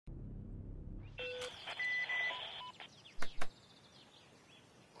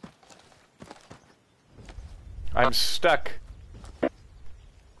I'm stuck.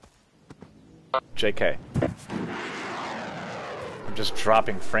 JK. I'm just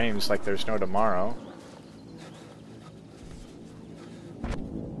dropping frames like there's no tomorrow.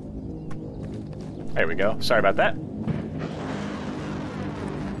 There we go. Sorry about that.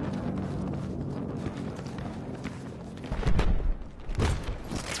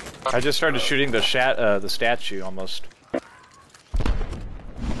 I just started shooting the statue almost.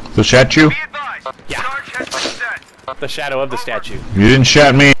 The statue? Yeah. The shadow of the statue. You didn't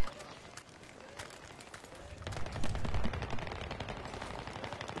shat me.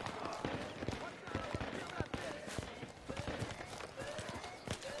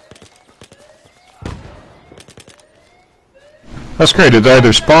 That's great. It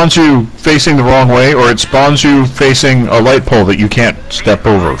either spawns you facing the wrong way, or it spawns you facing a light pole that you can't step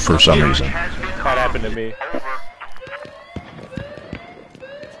over for some reason. That happened to me.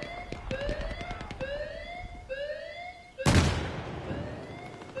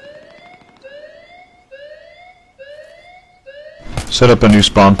 Set up a new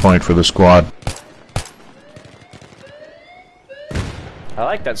spawn point for the squad. I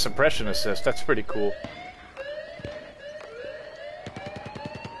like that suppression assist. That's pretty cool.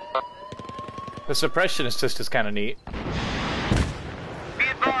 The suppression assist is kind of neat.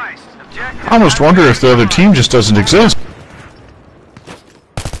 I almost wonder if the other team just doesn't exist.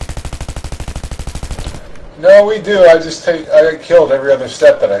 No, we do. I get killed every other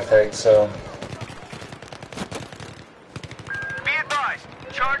step that I take, so. Be advised,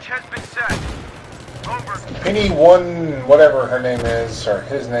 charge has been set. Over. Penny one, whatever her name is, or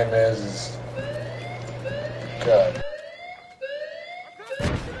his name is God.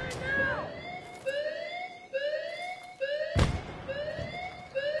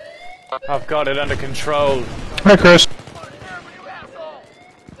 I've got it under control. Hi, Chris.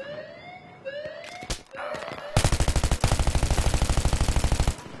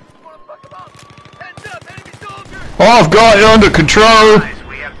 Oh, I've got it under control.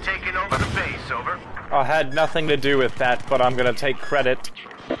 We have taken over the base, over. I had nothing to do with that, but I'm gonna take credit.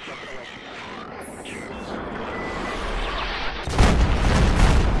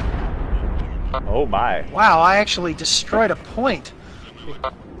 Oh my. Wow, I actually destroyed a point.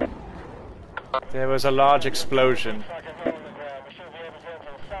 There was a large explosion.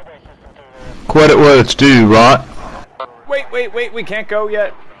 Credit where it's due, right? Wait, we can't go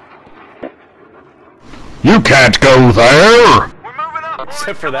yet. You can't go there! We're moving up.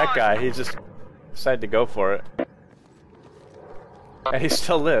 Except for that guy, he just decided to go for it. And he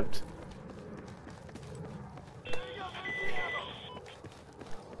still lived.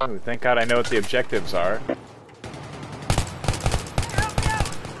 Ooh, thank God I know what the objectives are.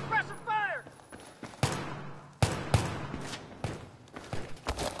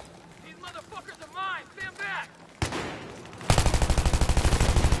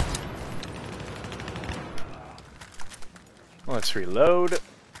 Let's reload.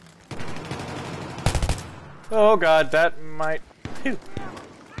 Oh God, that might... Phew.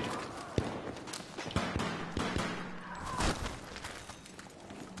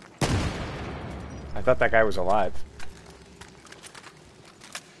 I thought that guy was alive.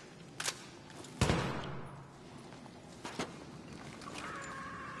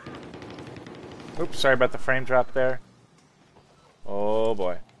 Oops, sorry about the frame drop there. Oh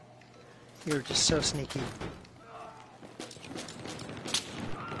boy. You're just so sneaky.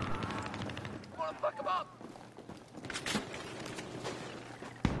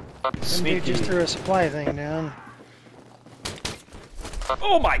 Some dude just threw a supply thing down.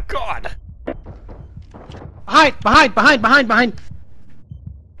 Oh my God! Behind!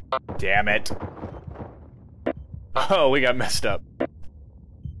 Damn it. Oh, we got messed up.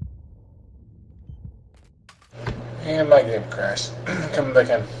 And my game crashed. Coming back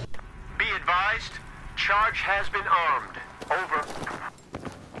in. Be advised, charge has been armed. Over.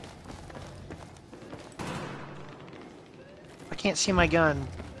 I can't see my gun.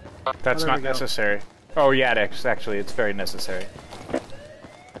 That's not necessary. Oh yeah, actually, it's very necessary.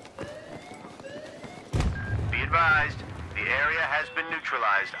 Be advised, the area has been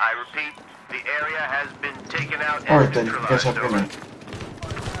neutralized. I repeat, the area has been taken out and neutralized. Over.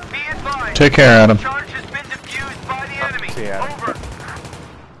 Be advised, Take care, Adam. charge has been defused by the enemy. See ya. Over.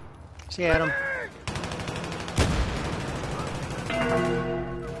 See Adam.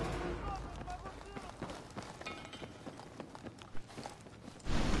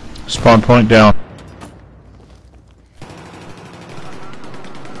 Spawn point down.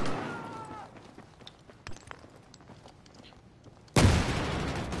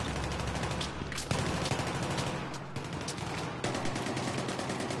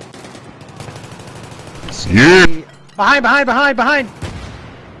 Yeah. Behind!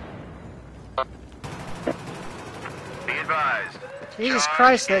 Be advised. Jesus Charge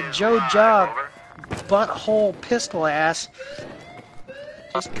Christ, that is Joe live. Job Over. butthole pistol ass.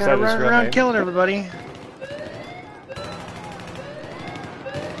 Just kind that of his running real around name? killing everybody.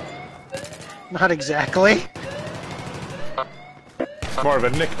 Not exactly. It's more of a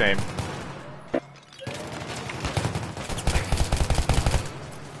nickname.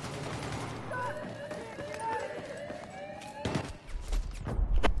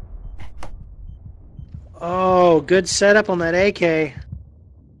 Oh, good setup on that AK.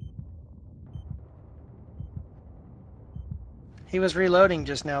 He was reloading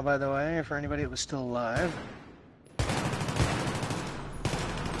just now, by the way, for anybody that was still alive.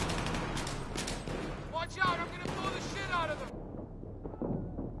 Watch out, I'm gonna blow the shit out of them!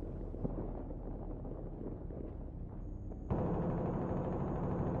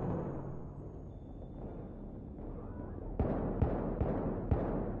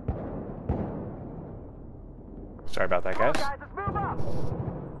 Sorry about that, guys. Guys, let's move up!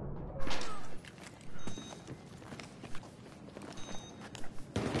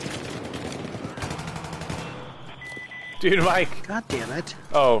 Dude, Mike. God damn it.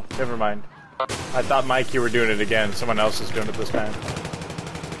 Oh, never mind. I thought, Mike, you were doing it again. Someone else is doing it this time.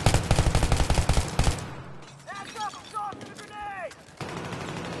 Hands up, I'm tossing a grenade!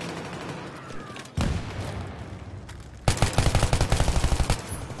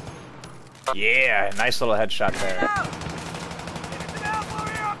 Yeah, nice little headshot there. Out! Give me some help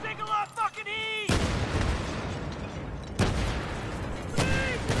over here, I'll take a lot of fucking heat!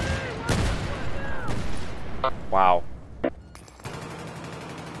 Wow.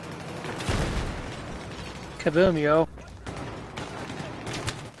 Kaboom, yo.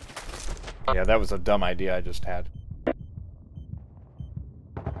 Yeah, that was a dumb idea I just had.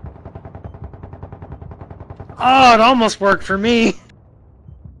 Oh, it almost worked for me.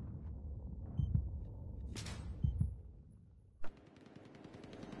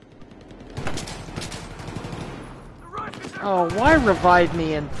 Oh, why revive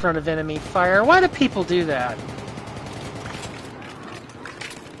me in front of enemy fire? Why do people do that?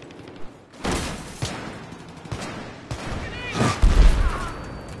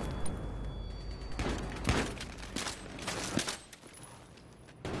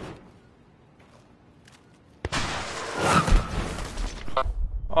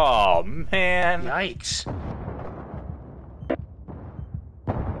 Oh, man. Yikes.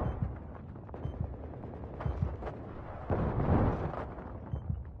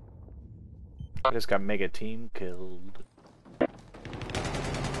 I just got Mega Team killed.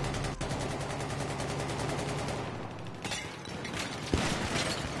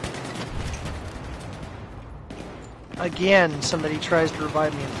 Again, somebody tries to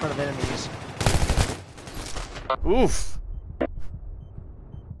revive me in front of enemies. Oof.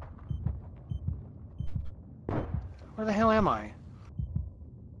 Where the hell am I?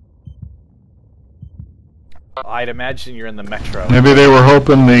 I'd imagine you're in the metro. Maybe they were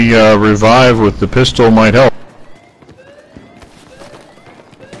hoping the revive with the pistol might help.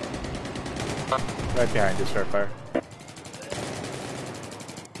 Right behind you, Starfire.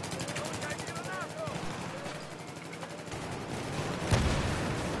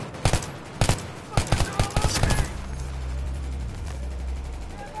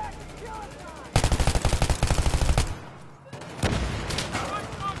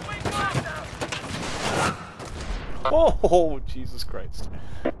 Oh, Jesus Christ.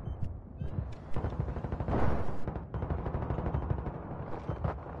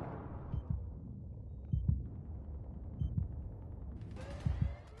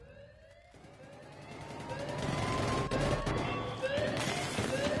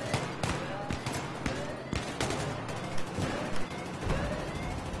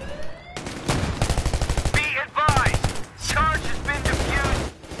 Be advised. Charge has been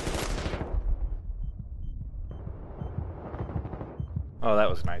defused. Oh, that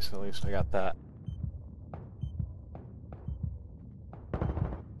was nice. At least I got that.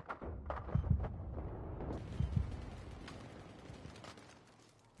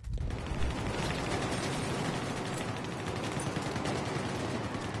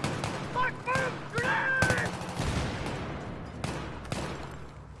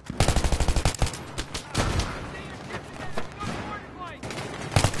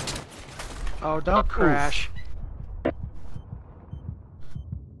 Oh, don't crash.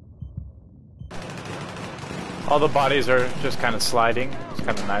 All the bodies are just kind of sliding. It's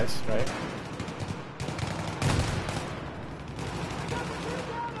kind of nice, right?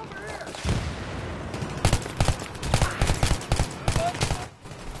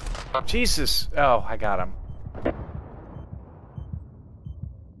 Jesus! Oh, I got him.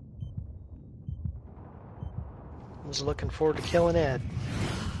 Was looking forward to killing Ed.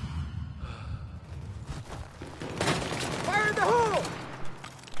 Fire in the hole!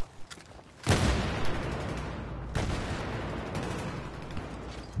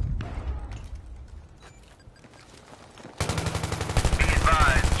 Be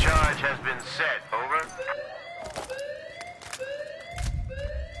advised, charge has been set. Over.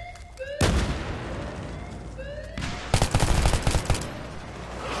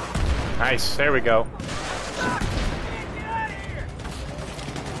 Nice, there we go. Get out of here!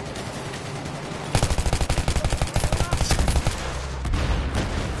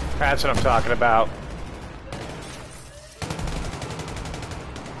 That's what I'm talking about.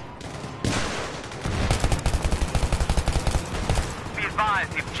 Be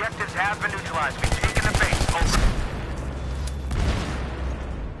advised, the objectives have been neutralized. We've taken the base. Over.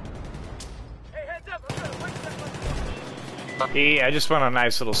 Hey, heads up! I'm gonna wait that Yeah, I just went on a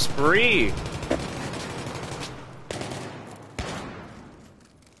nice little spree.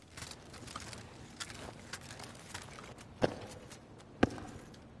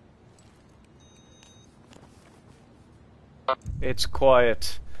 It's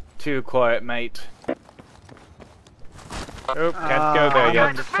quiet. Too quiet, mate. Oh, can't go there I'm on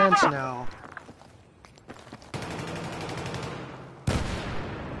yet. defense now.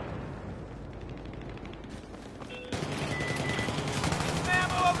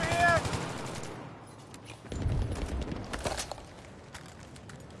 ammo over here!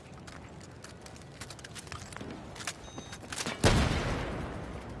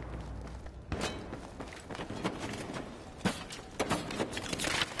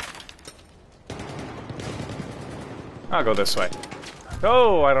 I'll go this way.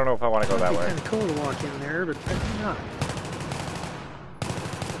 Oh, I don't know if I want to go that It'd be way. kind of cool to walk in there, but maybe not.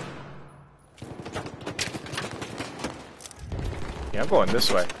 Yeah, I'm going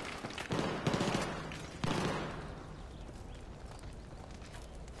this way.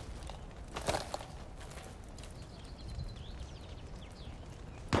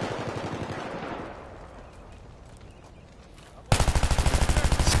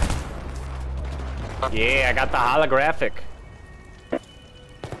 Yeah, I got the holographic.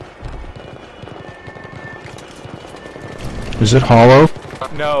 Is it hollow?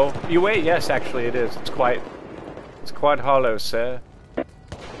 No, you wait. Yes, actually, it is. It's quite hollow, sir.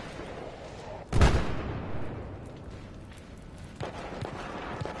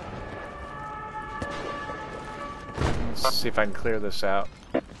 Let's see if I can clear this out.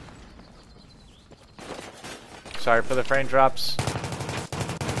 Sorry for the frame drops.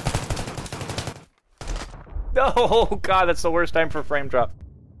 Oh god, that's the worst time for frame drop.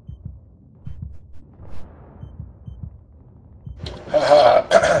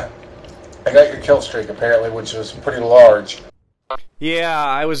 I got your kill streak apparently, which was pretty large. Yeah,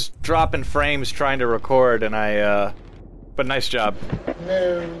 I was dropping frames trying to record, and but nice job.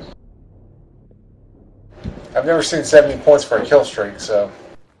 No. I've never seen 70 points for a kill streak, so.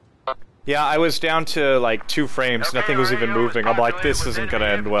 Yeah, I was down to like 2 frames, nothing was even moving. I'm like, this isn't gonna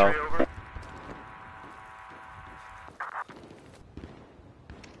end well.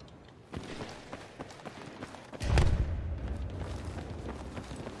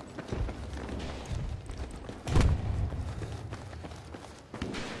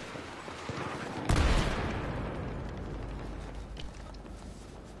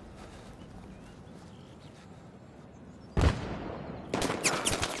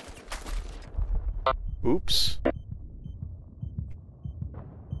 Oops.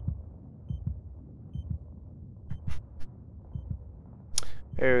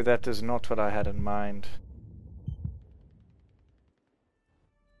 Oh, that is not what I had in mind.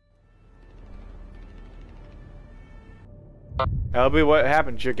 Elby, what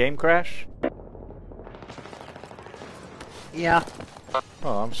happened? Did your game crash? Yeah.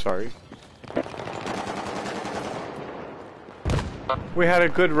 Oh, I'm sorry. We had a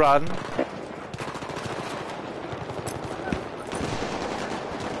good run.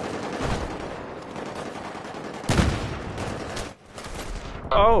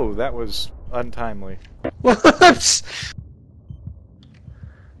 Oh, that was untimely. Whoops!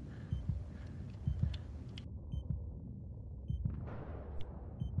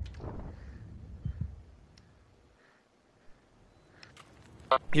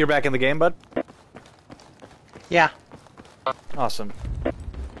 You're back in the game, bud? Yeah. Awesome.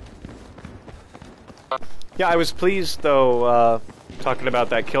 Yeah, I was pleased, though, talking about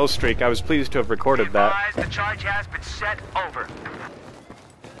that kill streak, I was pleased to have recorded that. Advised, the charge has been set. Over.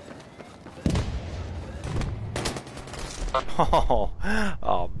 Oh,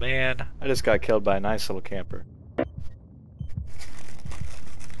 oh man. I just got killed by a nice little camper.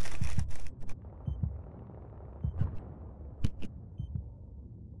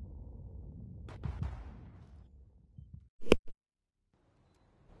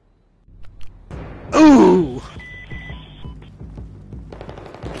 Ooh!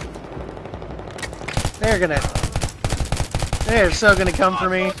 They're so gonna come for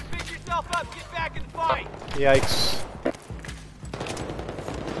me. Pick yourself up, get back and fight! Yikes.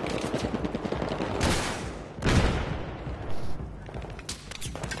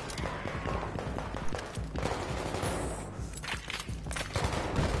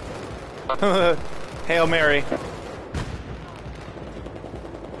 Hail Mary.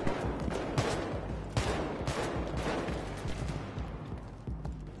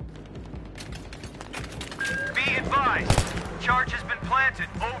 Be advised. Charge has been planted.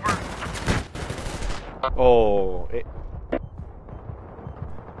 Over. Oh.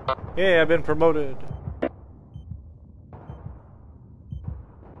 Yeah, I've been promoted.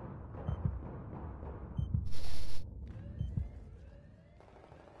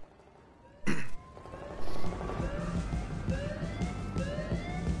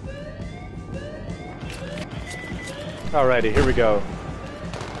 Alrighty, here we go.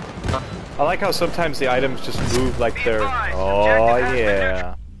 I like how sometimes the items just move like they're... Oh,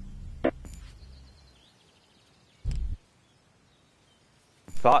 yeah.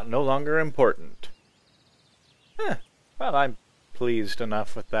 Thought no longer important. Well, I'm pleased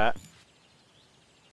enough with that.